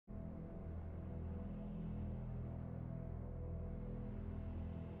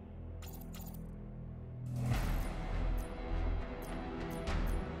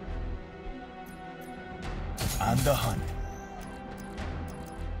On the hunt.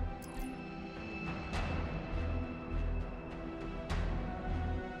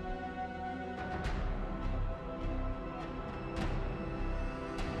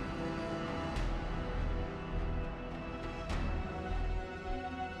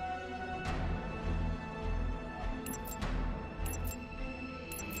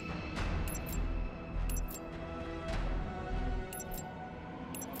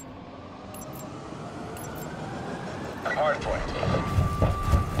 Hardpoint.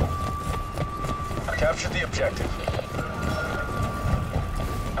 Capture the objective.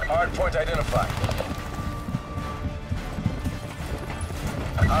 Hardpoint identified.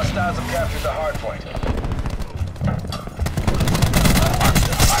 Hostiles have captured the hardpoint.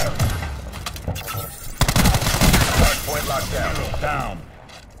 Hardpoint locked down. Down.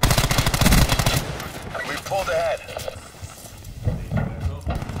 We've pulled ahead.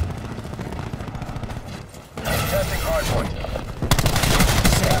 Testing hardpoint.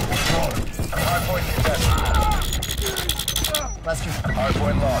 Hardpoint contested. Lester.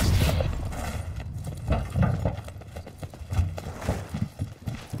 Hardpoint lost.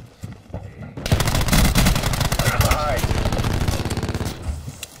 Behind.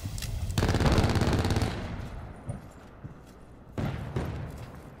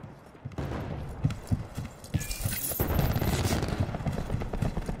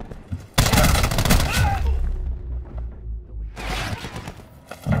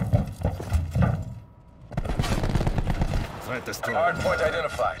 Hardpoint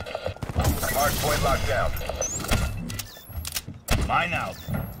identified. Hardpoint locked down. Mine out.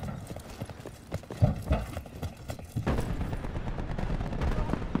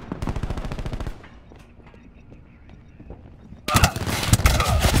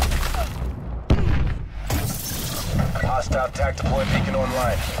 Hostile attack deploy beacon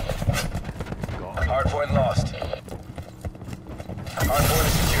online. Hardpoint lost. Hardpoint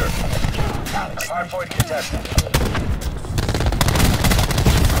is secure. Hardpoint contested.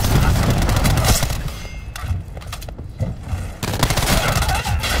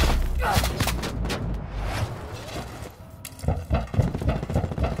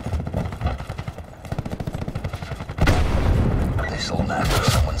 This'll matter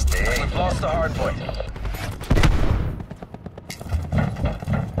someone's day. We've lost the hardpoint.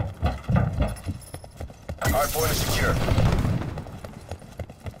 Hardpoint is secure.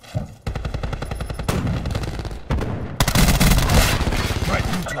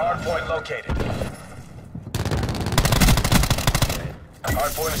 Hardpoint located.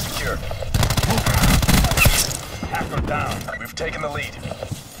 Hardpoint is secure. Hacker down. We've taken the lead.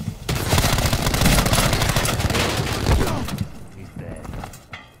 He's dead.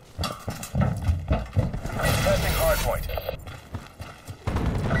 Testing hardpoint.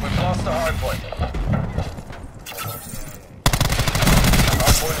 We've lost the hardpoint.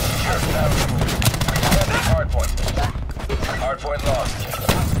 Hardpoint is secure. Testing hardpoint. Hardpoint lost.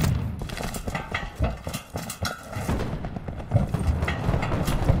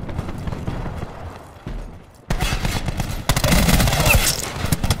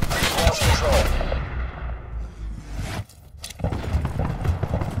 Lost control.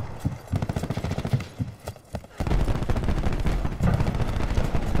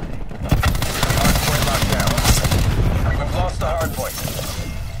 Hardpoint locked down. We've lost the hardpoint.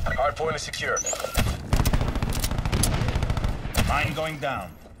 Hardpoint is secure. Mine going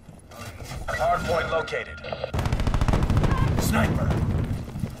down. Hardpoint located. Sniper.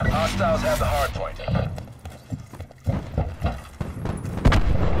 Hostiles have the hardpoint.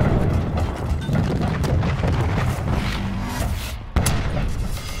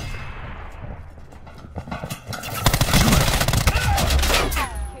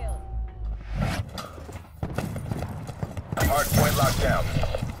 Hardpoint locked down.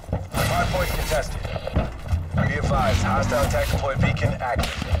 Hardpoint contested. Be advised, hostile attack deploy beacon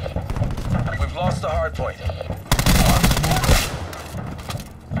active. We've lost the hardpoint.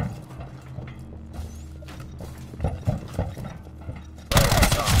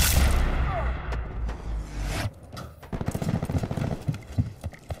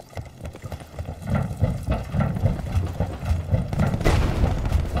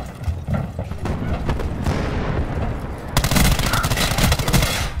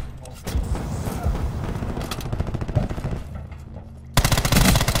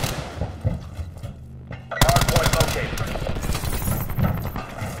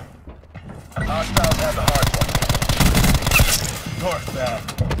 Hostiles have the hardpoint. Northbound.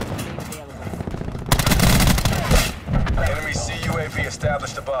 Enemy CUAV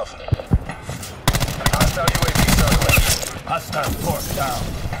established above. Hostile UAV circling. Hostile torque down.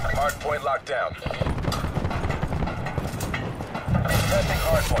 Hardpoint locked down.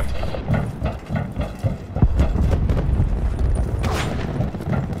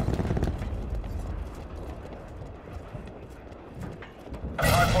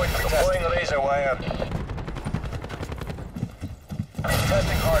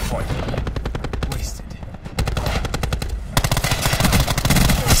 Contesting hardpoint. Wasted.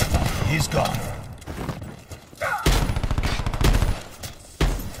 He's gone.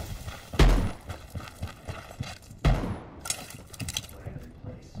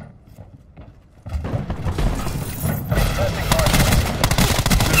 Contesting hardpoint.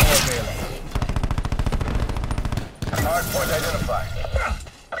 Hardpoint identified.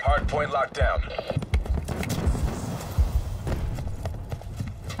 Hardpoint locked down.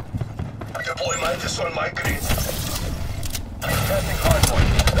 Deployment is on my grid. Testing hardpoint.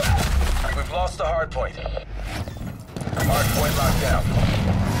 We've lost the hardpoint. Hardpoint locked down.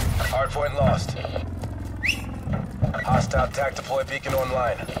 Hardpoint lost. Hostile TAC deploy beacon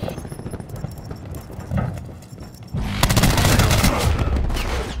online.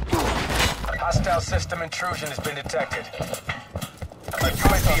 Hostile system intrusion has been detected. A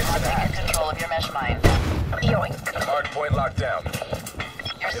UAV has been hacked. Control of your mesh mine. Yoink. Hardpoint locked down.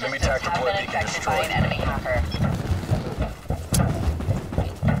 Your Enemy systems TAC have deploy been beacon infected by destroyed. an enemy hacker.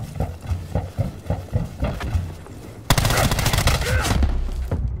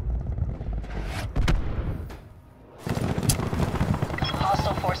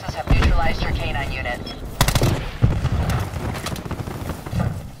 Hostile forces have neutralized your canine unit.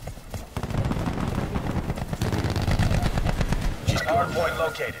 Hardpoint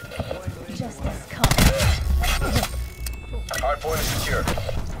located. Justice comes. Hardpoint is secure.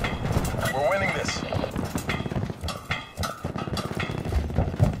 We're winning this.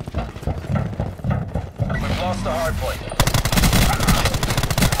 We've lost the hardpoint.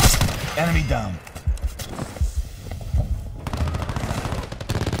 Enemy down.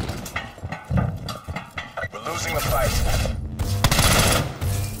 We're losing the fight.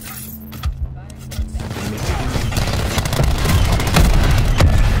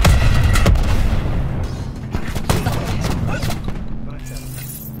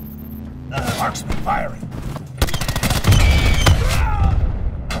 Marksman firing.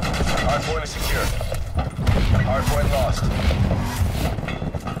 Hardpoint is secure. Hardpoint lost.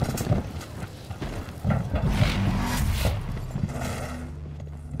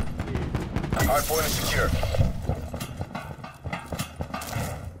 Hardpoint is secure.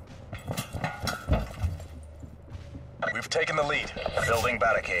 We've taken the lead. Building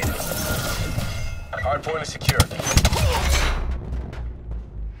barricade. Hardpoint is secure.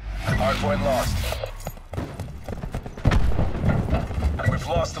 Hardpoint lost. We've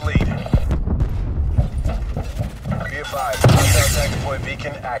lost the lead. Be advised, hostile TAC deploy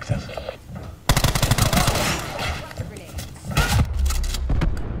beacon active.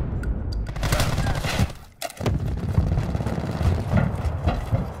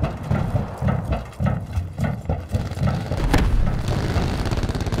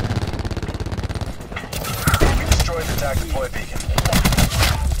 We destroyed the TAC deploy beacon.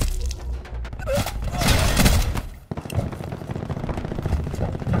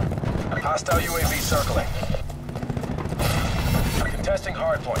 Hostile UAV circling. Contesting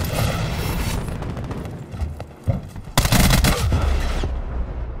hardpoint.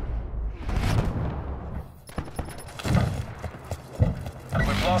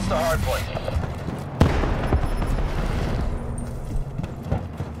 We've lost the hardpoint.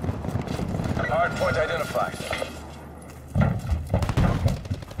 Hardpoint identified.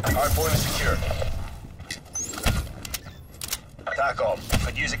 Hardpoint is secure. TACOM,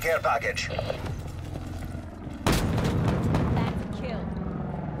 could use a care package. That's kill.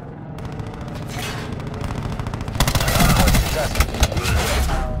 Hardpoint contested.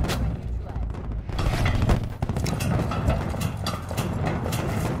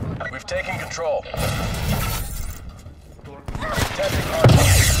 We've taken control. Contesting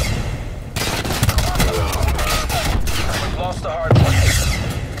hardpoint. We've lost the hardpoint.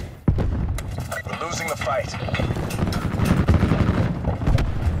 We're losing the fight.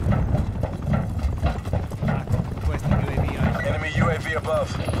 Enemy UAV above.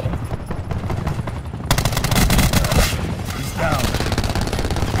 He's down.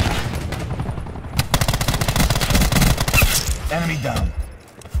 Enemy down.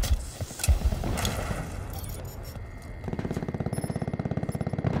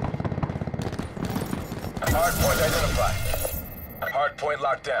 Hardpoint identified. Hardpoint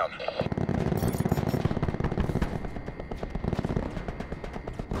locked down.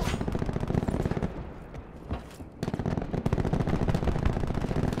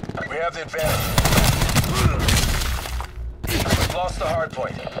 We have the advantage. We've lost the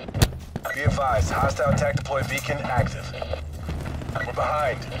hardpoint. Be advised, hostile TAC deploy beacon active. We're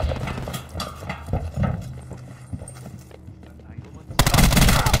behind.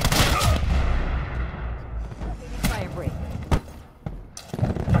 Fire break.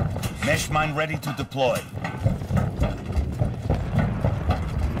 Mesh mine ready to deploy.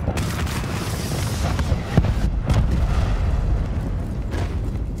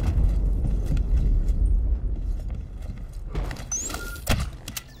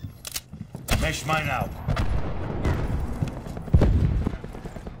 Mesh mine out.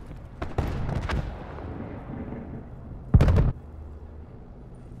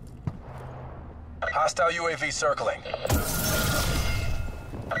 Hostile UAV circling.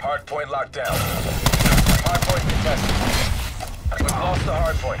 Hardpoint locked down. Hardpoint contested. We've lost the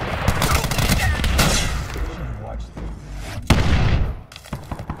hardpoint. Watch this.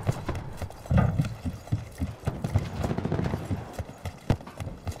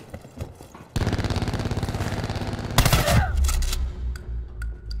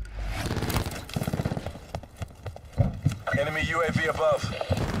 Enemy UAV above.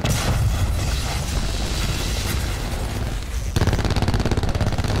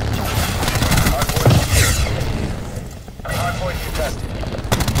 Hardpoint contested.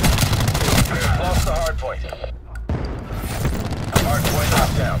 We've lost the hardpoint. Hardpoint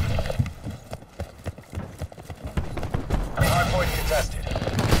locked down. Hardpoint contested.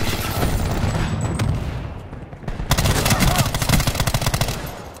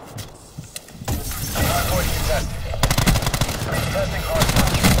 Hardpoint contested. Contesting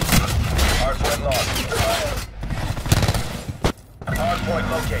hardpoint. Hardpoint lost. Hardpoint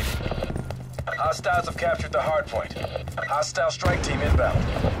located. Hostiles have captured the hardpoint. Hostile strike team inbound.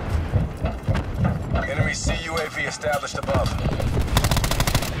 Enemy CUAV established above.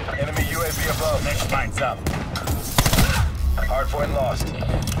 Enemy UAV above. Mesh mine's up. Hardpoint lost.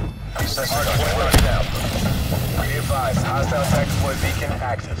 Hardpoint locked down. Be advised, hostile attack deploy beacon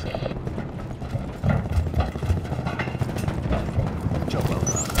active.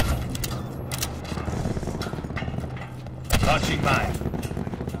 Launching mine.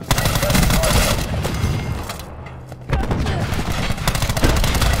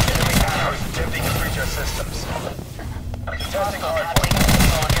 Enemy hackers attempting to breach our systems. Testing hardpoint.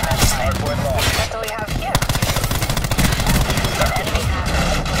 Hardpoint lost. What do we have here? An enemy hacker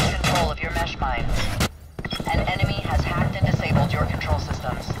has close control of your mesh mines. An enemy has hacked and disabled your control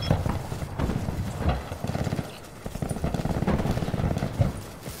systems.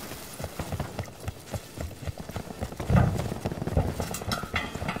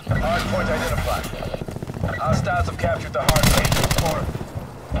 Hardpoint identified. Hostiles have captured the hardpoint.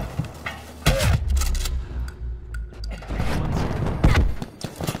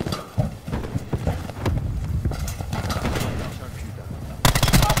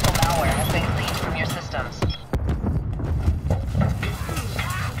 Hostile malware has been cleaned from your systems.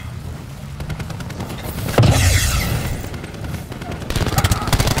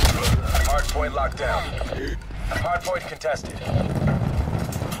 Hardpoint locked down. Hardpoint contested.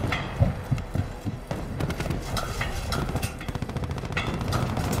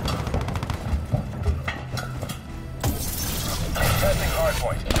 Contesting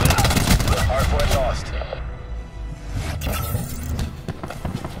hardpoint. Hardpoint lost.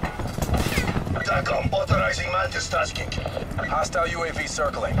 TACOM authorizing mantis tasking. Hostile UAV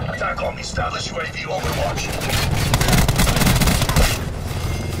circling. TACOM establish UAV overwatch.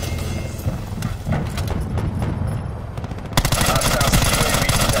 Hostile UAV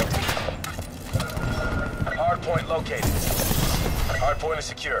detected. Hardpoint located. Hardpoint is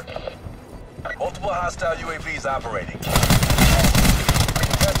secure. Multiple hostile UAVs operating.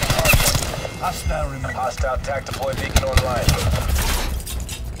 Contesting hardpoint. Hostile removed. Hostile attack deploy beacon online.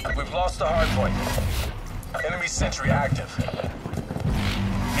 We've lost the hardpoint. Enemy sentry active.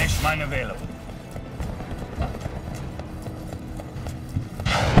 Mesh mine available.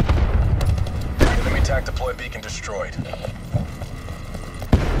 Enemy attack deploy beacon destroyed.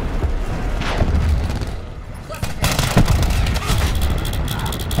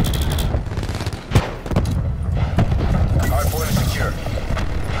 Hardpoint is secure.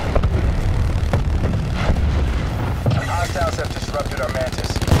 Hostiles have disrupted our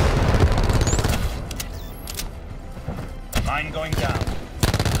mantis. Mine going down.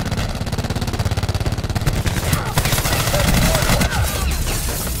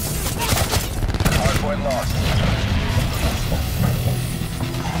 Hardpoint lost.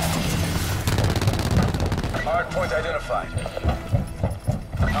 Hardpoint identified.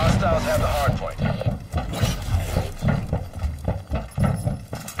 Hostiles have the hardpoint.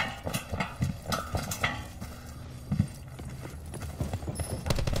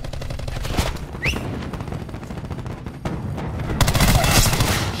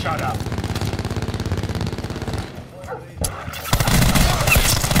 Shut up.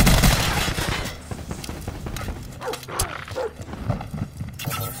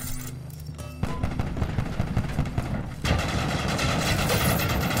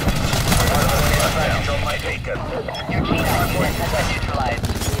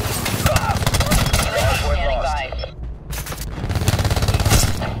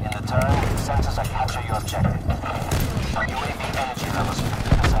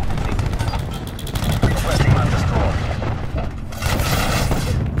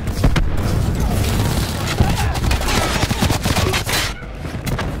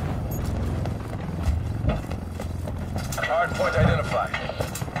 Hardpoint identified.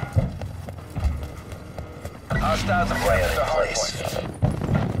 Hostiles have planted the hardpoint.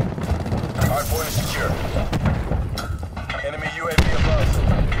 Hardpoint is secure. Enemy UAV above.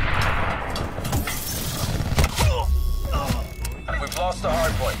 We've lost the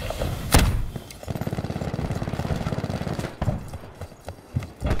hardpoint.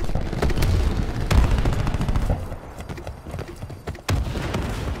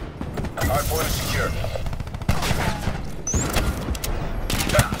 Hardpoint is secure.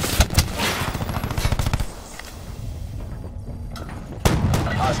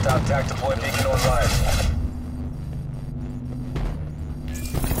 Hostile attack deploy beacon online.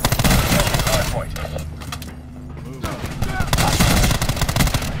 Hardpoint.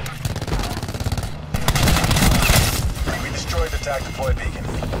 We destroyed the attack deploy beacon.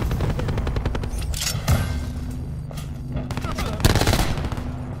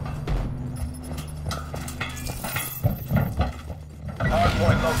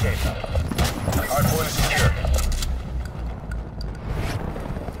 Hardpoint located. Hardpoint is secure.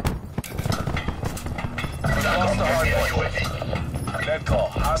 We lost the hardpoint. Net call.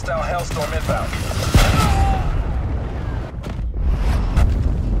 Hostile Hellstorm inbound.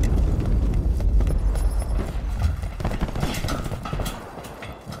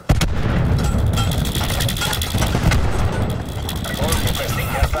 Requesting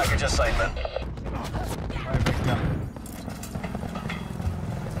care package assignment.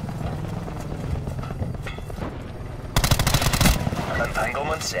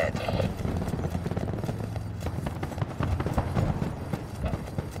 Entanglement set.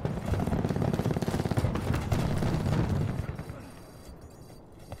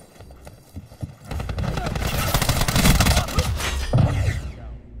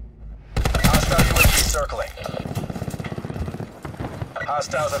 Hostile UAV circling.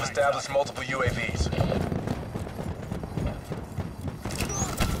 Hostiles have established multiple UAVs.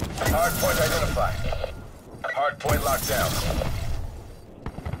 Hardpoint identified. Hardpoint locked down.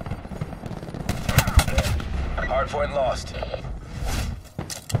 Hardpoint lost.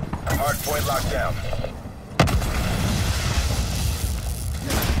 Hardpoint locked down.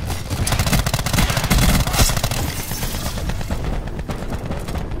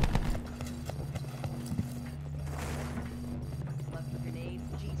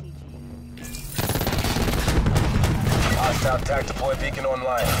 Hostile attack deploy beacon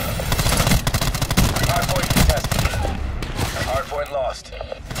online. Hardpoint contested. Hardpoint lost.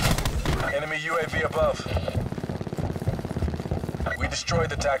 Enemy UAV above. We destroyed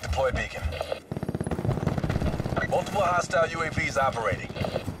the attack deploy beacon. Multiple hostile UAVs operating.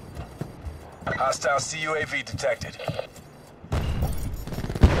 Hostile CUAV detected.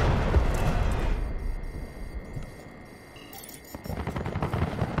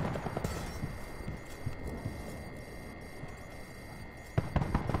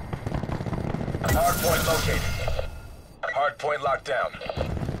 Hardpoint located. Hardpoint locked down.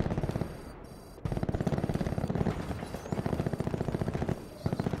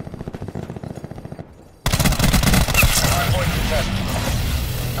 Hardpoint contested.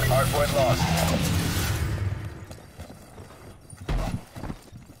 Hardpoint lost.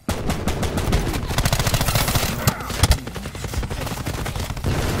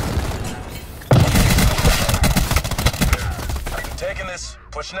 Taking this.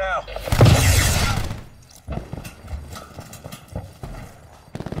 Push now.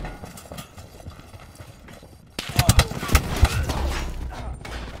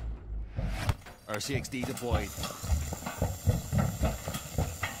 RCXD deployed.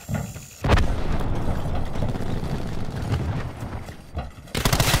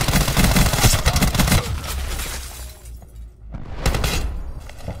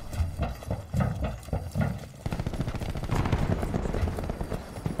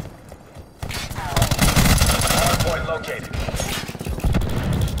 Hardpoint located.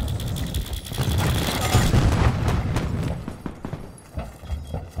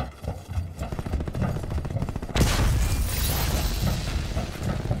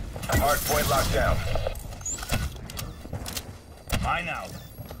 Hardpoint locked down. Mine out.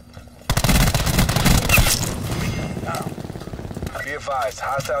 Be advised,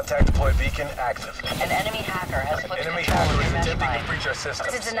 hostile attack deploy beacon active. An enemy hacker has flipped Enemy control hacker of is your mesh attempting to mine. breach our system.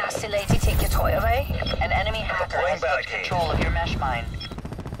 Did the nasty lady take your toy away? An enemy hacker Deploying has flipped barricade. control of your mesh mine.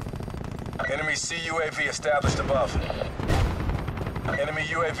 Enemy CUAV established above. Enemy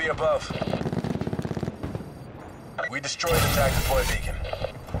UAV above. We destroyed the attack deploy beacon.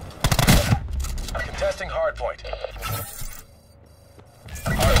 Contesting hardpoint.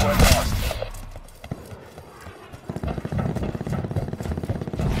 Hardpoint lost.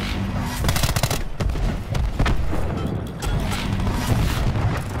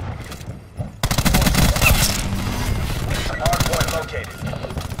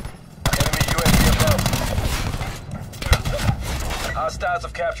 Hostiles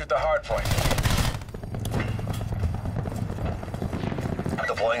have captured the hardpoint.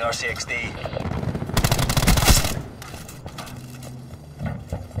 Deploying RCXD.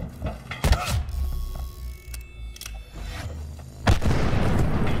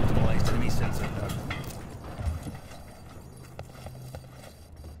 Boys, enemy sensor node.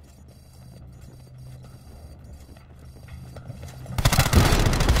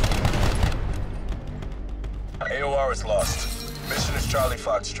 AOR is lost. Mission is Charlie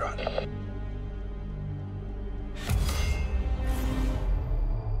Foxtrot.